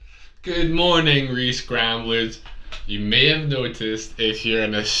Good morning, re-scramblers. You may have noticed, if you're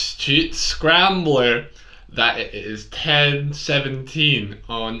an astute scrambler, that it is 10:17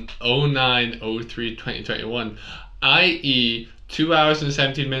 on 09/03/2021, i.e. 2 hours and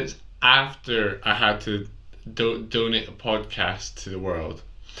 17 minutes after I had to donate a podcast to the world.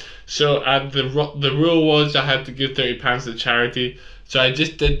 So the rule was I had to give £30 to charity, so I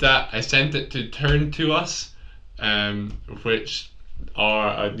just did that. I sent it to Turn To Us, which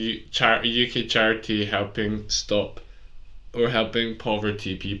are a UK charity helping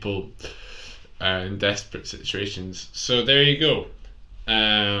poverty people in desperate situations. So there you go.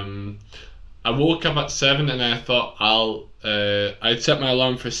 I woke up at 7 and I thought I'd set my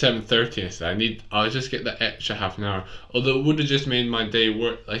alarm for 7:30 instead. I'll just get that extra half an hour. Although it would have just made my day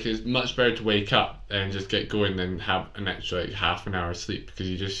work. Like, it's much better to wake up and just get going than have an extra half an hour sleep, because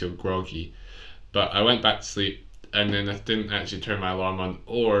you just feel groggy. But I went back to sleep and then I didn't actually turn my alarm on,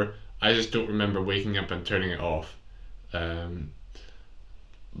 or I just don't remember waking up and turning it off.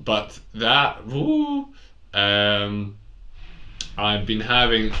 But that, I've been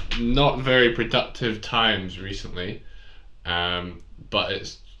having not very productive times recently, but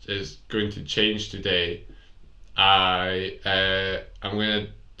it's going to change today. I'm going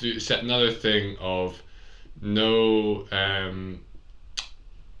to set another thing of no,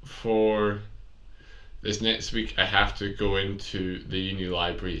 for this next week I have to go into the uni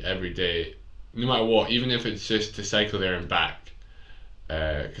library every day, no matter what, even if it's just to cycle there and back,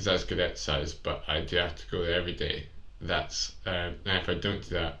 because that's good exercise, but I do have to go there every day. That's and if I don't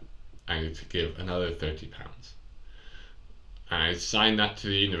do that, I need to give another £30, and I sign that to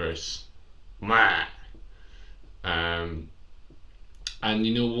the universe. And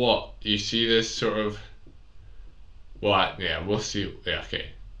you know what? You see this sort of. Well, yeah, we'll see. Yeah,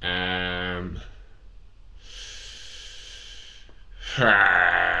 okay.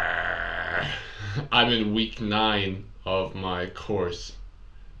 I'm in week 9 of my course,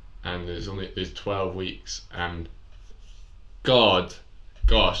 and there's 12 weeks, and golly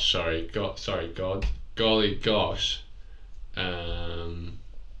gosh, am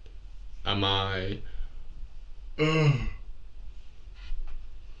I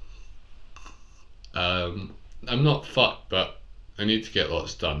I'm not fucked, but I need to get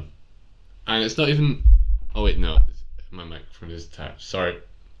lots done, and it's not even. Oh wait, no, my microphone is attached. Sorry.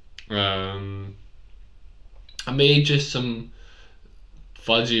 I made just some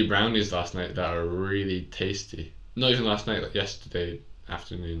fudgy brownies last night that are really tasty. Not even last night, like yesterday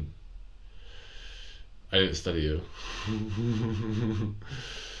afternoon. I didn't study though.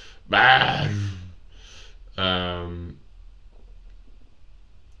 Bad.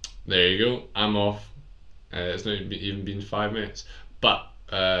 There you go. I'm off. It's not even been 5 minutes, but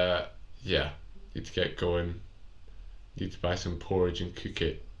yeah, need to get going. Need to buy some porridge and cook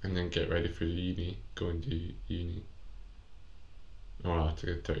it, and then get ready for the uni. Go and do uni. Oh, I'll have to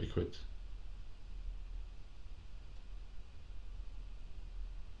get 30 quid.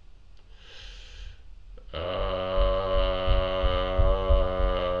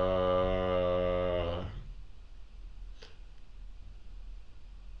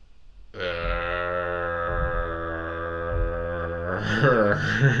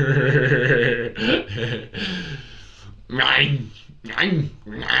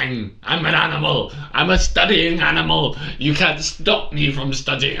 I'm an animal. I'm a studying animal. You can't stop me from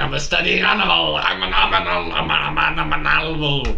studying. I'm a studying animal. I'm an animal. I'm an animal.